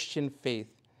Christian faith,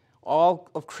 all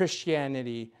of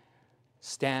Christianity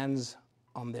stands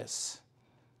on this,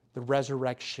 the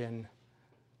resurrection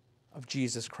of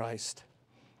Jesus Christ.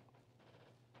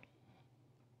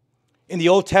 In the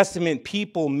Old Testament,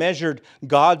 people measured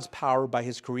God's power by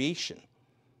his creation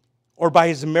or by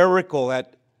his miracle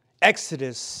at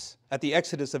the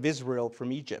exodus of Israel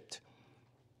from Egypt.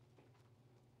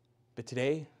 But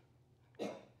today,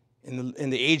 in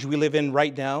the age we live in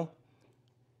right now,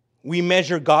 we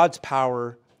measure God's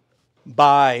power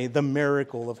by the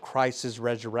miracle of Christ's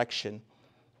resurrection.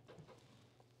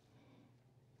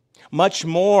 Much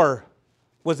more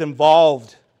was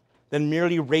involved than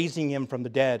merely raising him from the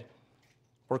dead,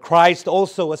 for Christ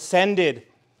also ascended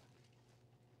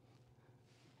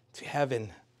to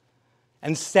heaven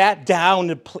and sat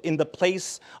down in the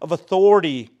place of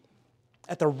authority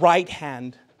at the right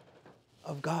hand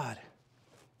of God.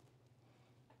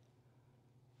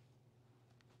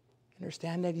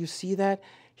 Understand that? You see that?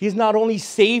 He's not only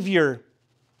Savior,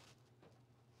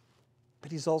 but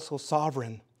he's also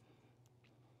sovereign.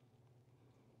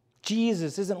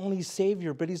 Jesus isn't only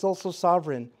Savior, but he's also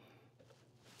sovereign.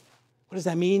 What does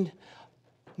that mean?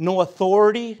 No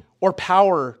authority or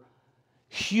power,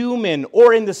 human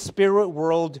or in the spirit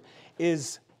world,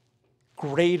 is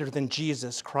greater than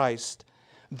Jesus Christ,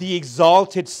 the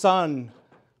exalted Son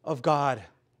of God.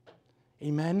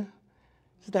 Amen?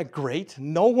 Isn't that great?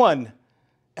 No one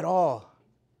at all,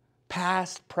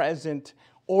 past, present,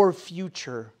 or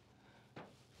future,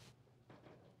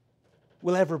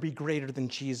 will ever be greater than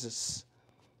Jesus.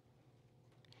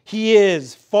 He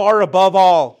is far above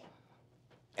all,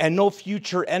 and no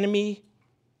future enemy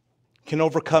can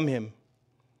overcome him.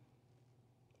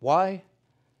 Why?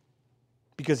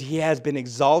 Because he has been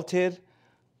exalted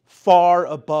far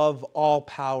above all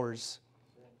powers.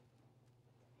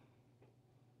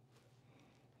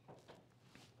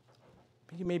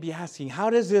 You may be asking, how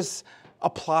does this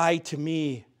apply to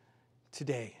me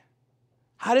today?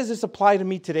 How does this apply to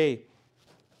me today?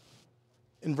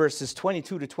 In verses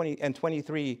 22 to 20 and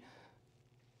 23,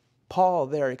 Paul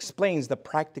there explains the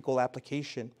practical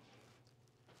application.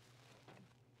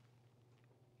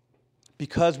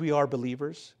 Because we are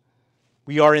believers,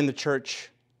 we are in the church,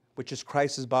 which is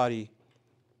Christ's body,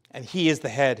 and he is the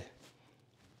head.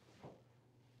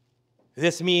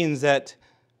 This means that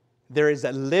there is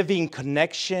a living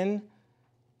connection.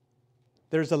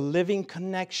 There's a living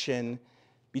connection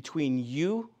between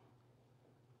you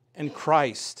and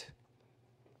Christ.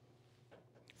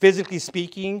 Physically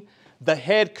speaking, the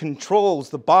head controls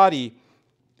the body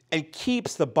and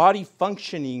keeps the body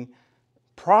functioning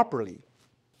properly.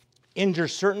 Injure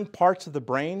certain parts of the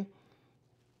brain,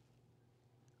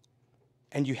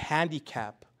 and you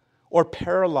handicap or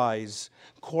paralyze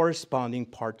corresponding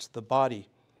parts of the body.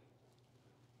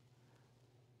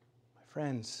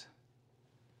 Friends,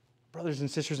 brothers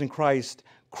and sisters in Christ,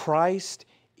 Christ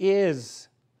is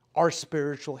our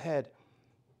spiritual head.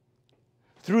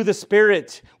 Through the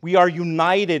Spirit, we are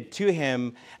united to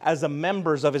him as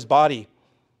members of his body.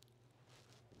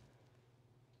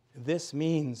 This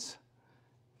means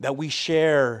that we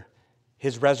share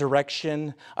his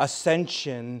resurrection,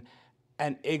 ascension,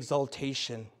 and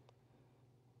exaltation.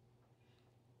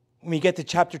 When we get to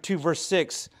chapter 2, verse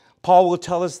 6, Paul will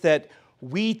tell us that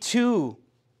we too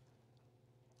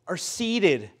are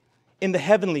seated in the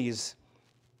heavenlies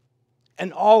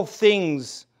and all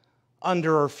things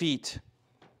under our feet.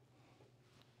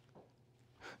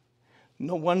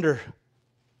 No wonder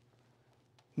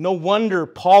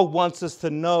Paul wants us to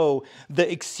know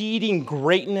the exceeding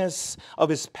greatness of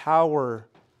his power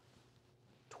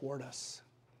toward us.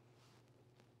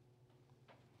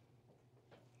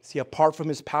 See, apart from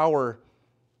his power,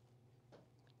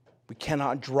 we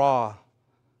cannot draw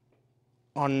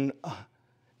on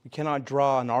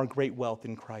our great wealth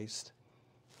in Christ.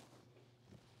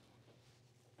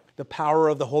 The power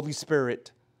of the Holy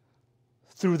Spirit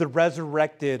through the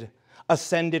resurrected,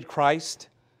 ascended Christ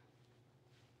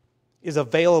is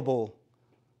available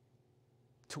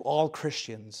to all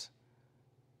Christians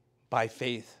by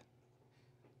faith.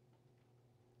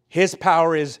 His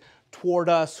power is toward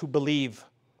us who believe.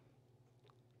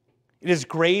 It is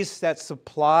grace that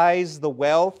supplies the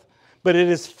wealth, but it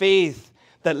is faith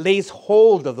that lays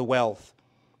hold of the wealth.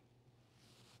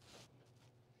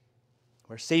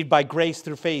 We're saved by grace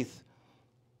through faith,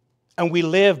 and we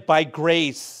live by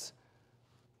grace.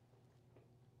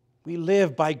 We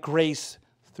live by grace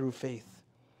through faith.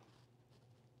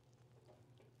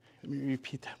 Let me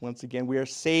repeat that once again. We are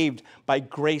saved by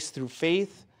grace through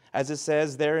faith, as it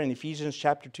says there in Ephesians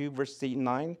chapter 2, verses 8 and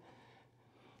 9.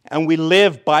 And we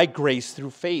live by grace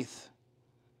through faith.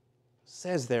 It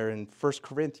says there in 1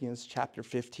 Corinthians chapter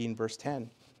 15, verse 10.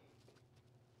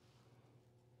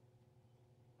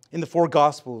 In the four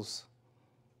Gospels,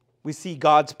 we see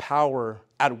God's power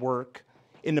at work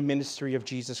in the ministry of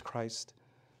Jesus Christ.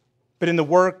 But in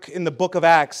the book of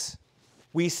Acts,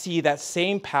 we see that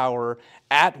same power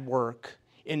at work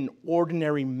in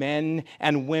ordinary men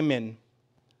and women,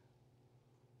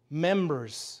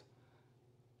 members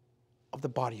of the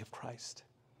body of Christ.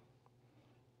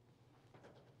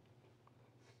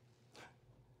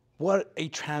 What a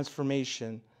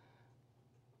transformation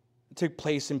took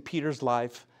place in Peter's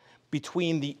life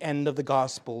between the end of the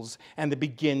Gospels and the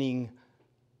beginning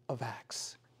of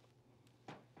Acts.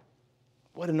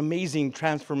 What an amazing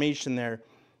transformation there.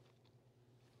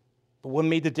 But what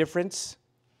made the difference?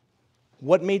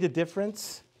 What made the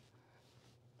difference?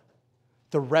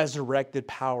 The resurrected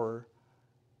power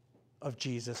of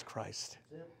Jesus Christ.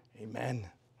 Amen.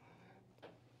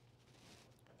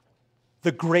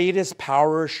 The greatest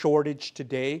power shortage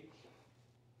today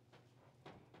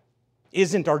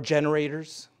isn't our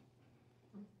generators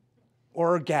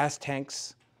or our gas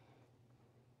tanks.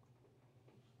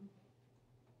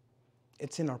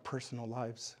 It's in our personal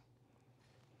lives.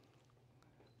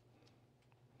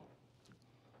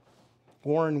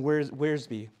 Warren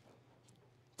Wiersbe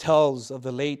tells of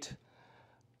the late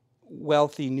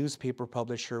wealthy newspaper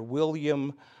publisher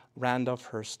William Randolph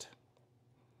Hearst.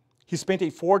 He spent a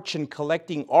fortune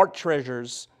collecting art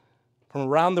treasures from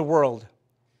around the world.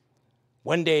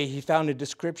 One day he found a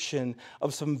description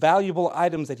of some valuable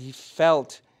items that he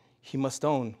felt he must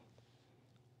own.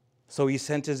 So he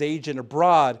sent his agent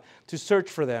abroad to search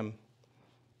for them.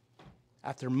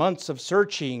 After months of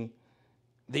searching,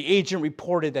 the agent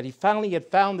reported that he finally had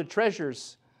found the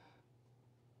treasures.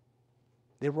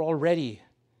 They were already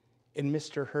in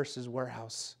Mr. Hearst's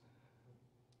warehouse.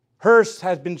 Hearst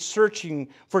had been searching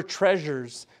for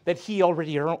treasures that he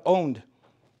already owned.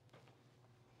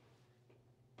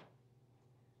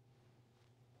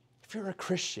 If you're a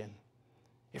Christian,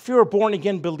 if you're a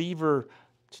born-again believer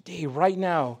today, right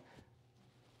now,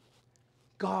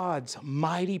 God's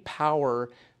mighty power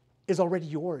is already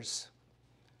yours.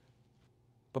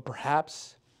 But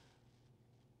perhaps,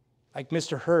 like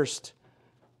Mr. Hearst,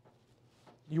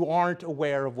 you aren't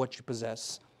aware of what you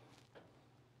possess.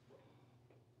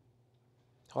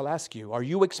 I'll ask you, are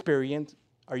you experiencing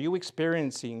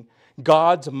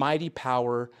God's mighty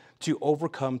power to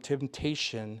overcome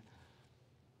temptation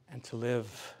and to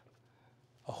live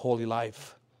a holy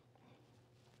life?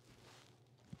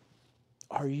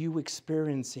 Are you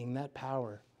experiencing that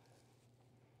power?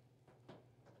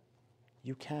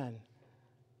 You can.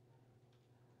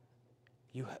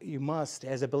 You must.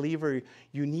 As a believer,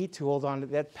 you need to hold on to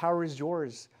that. Power is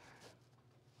yours.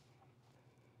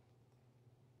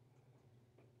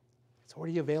 It's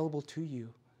already available to you. You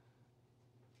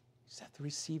just have to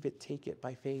receive it, take it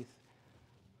by faith.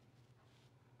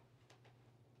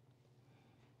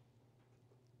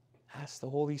 Ask the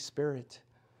Holy Spirit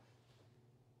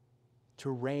to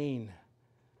reign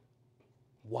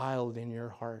wild in your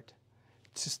heart,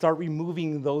 to start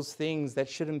removing those things that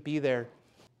shouldn't be there.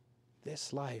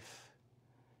 This life,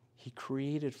 He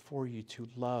created for you to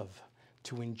love,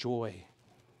 to enjoy.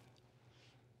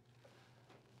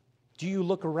 Do you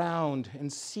look around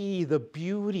and see the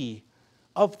beauty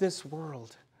of this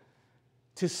world?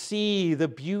 To see the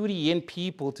beauty in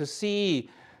people, to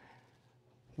see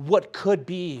what could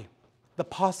be, the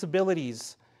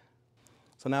possibilities.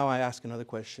 So now I ask another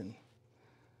question.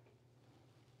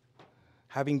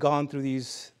 Having gone through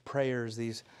these prayers,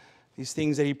 these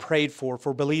things that he prayed for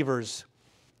believers,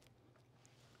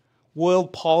 will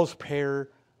Paul's prayer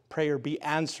be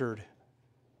answered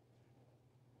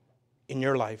in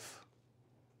your life?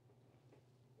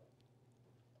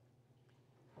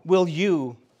 Will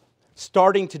you,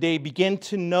 starting today, begin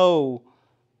to know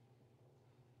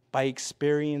by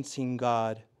experiencing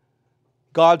God,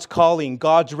 God's calling,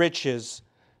 God's riches,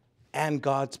 and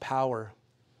God's power.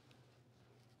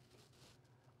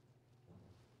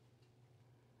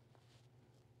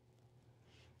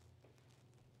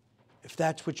 If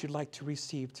that's what you'd like to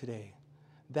receive today,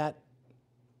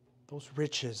 those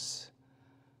riches,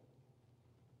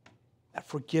 that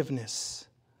forgiveness,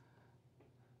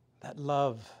 that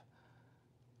love,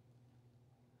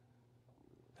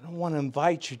 I don't want to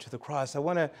invite you to the cross.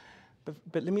 But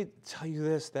let me tell you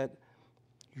this, that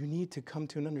you need to come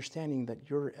to an understanding that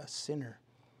you're a sinner.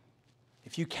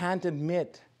 If you can't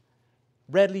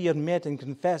readily admit and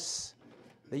confess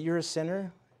that you're a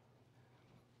sinner,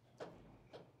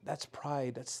 that's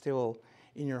pride. That's still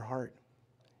in your heart.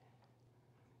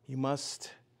 You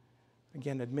must,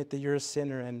 again, admit that you're a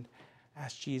sinner and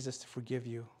ask Jesus to forgive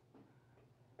you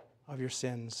of your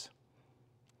sins.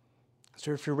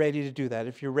 So if you're ready to do that,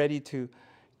 if you're ready to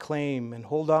claim and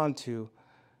hold on to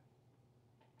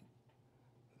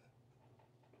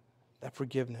that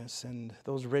forgiveness and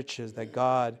those riches that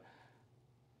God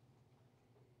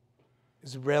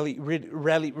is ready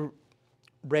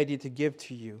to give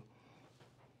to you,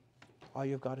 all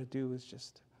you've got to do is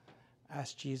just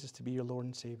ask Jesus to be your Lord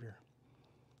and Savior.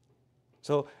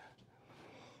 So,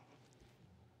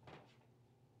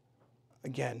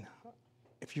 again,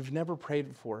 if you've never prayed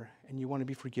before and you want to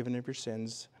be forgiven of your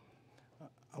sins,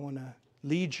 I want to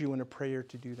lead you in a prayer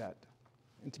to do that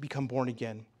and to become born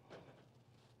again.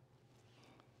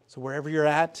 So wherever you're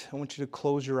at, I want you to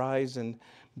close your eyes and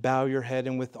bow your head,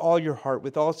 and with all your heart,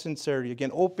 with all sincerity,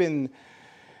 again,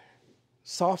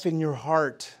 soften your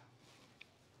heart.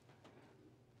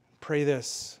 Pray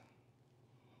this.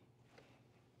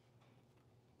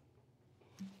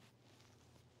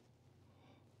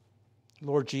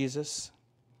 Lord Jesus,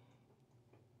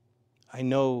 I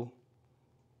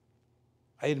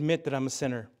admit that I'm a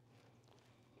sinner.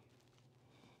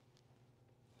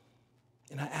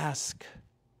 And I ask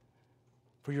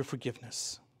for your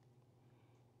forgiveness.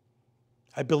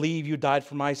 I believe you died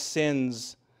for my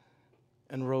sins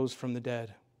and rose from the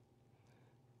dead.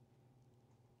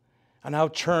 I now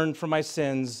turn from my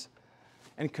sins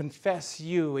and confess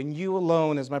you and you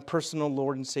alone as my personal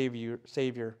Lord and Savior.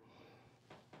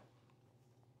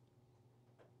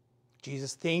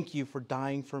 Jesus, thank you for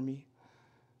dying for me.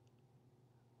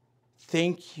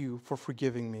 Thank you for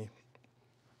forgiving me.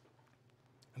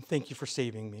 And thank you for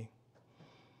saving me.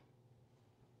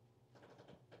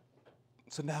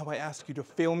 So now I ask you to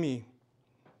fill me.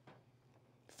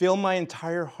 Fill my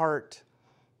entire heart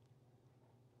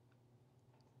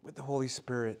with the Holy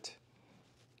Spirit,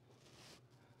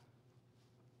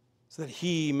 so that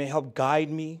He may help guide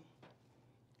me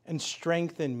and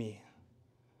strengthen me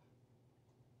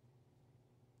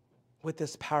with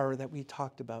this power that we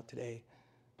talked about today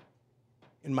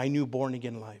in my new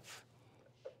born-again life.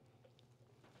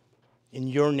 In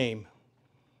your name,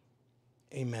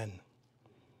 amen.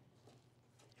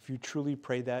 If you truly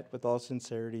pray that with all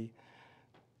sincerity,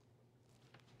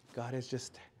 God has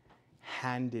just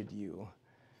handed you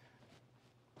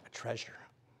a treasure.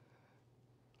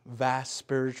 Vast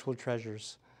spiritual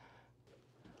treasures.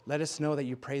 Let us know that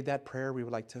you prayed that prayer. We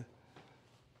would like to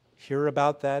hear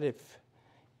about that. If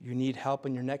you need help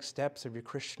in your next steps of your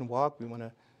Christian walk, we want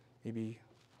to maybe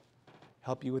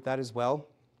help you with that as well.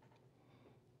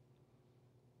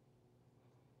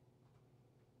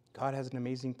 God has an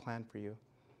amazing plan for you.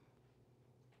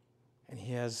 And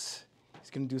He's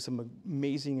going to do some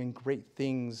amazing and great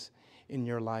things in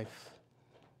your life.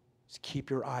 Just keep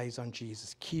your eyes on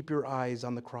Jesus. Keep your eyes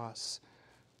on the cross.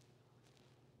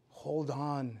 Hold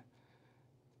on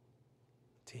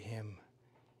to Him.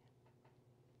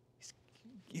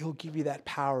 He'll give you that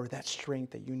power, that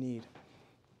strength that you need.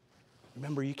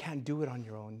 Remember, you can't do it on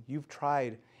your own. You've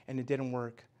tried and it didn't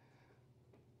work.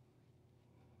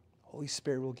 Holy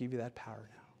Spirit will give you that power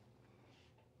now.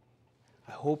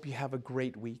 I hope you have a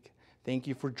great week. Thank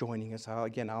you for joining us.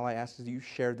 Again, all I ask is that you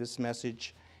share this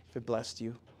message if it blessed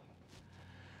you.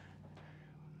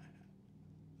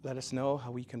 Let us know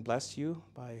how we can bless you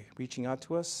by reaching out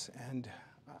to us. And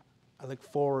I look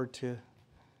forward to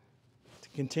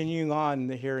continuing on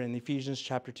here in Ephesians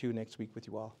chapter 2 next week with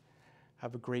you all.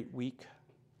 Have a great week.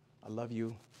 I love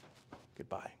you.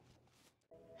 Goodbye.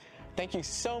 Thank you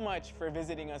so much for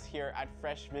visiting us here at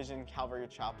Fresh Vision Calvary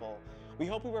Chapel. We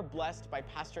hope we were blessed by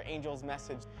Pastor Angel's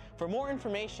message. For more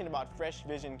information about Fresh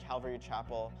Vision Calvary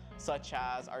Chapel, such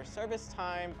as our service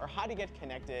time or how to get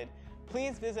connected,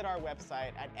 please visit our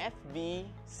website at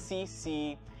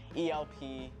FVCCELP.com.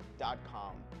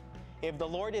 If the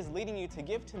Lord is leading you to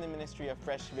give to the ministry of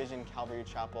Fresh Vision Calvary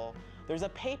Chapel, there's a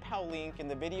PayPal link in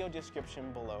the video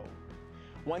description below.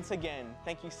 Once again,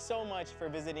 thank you so much for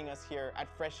visiting us here at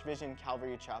Fresh Vision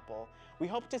Calvary Chapel. We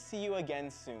hope to see you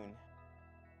again soon.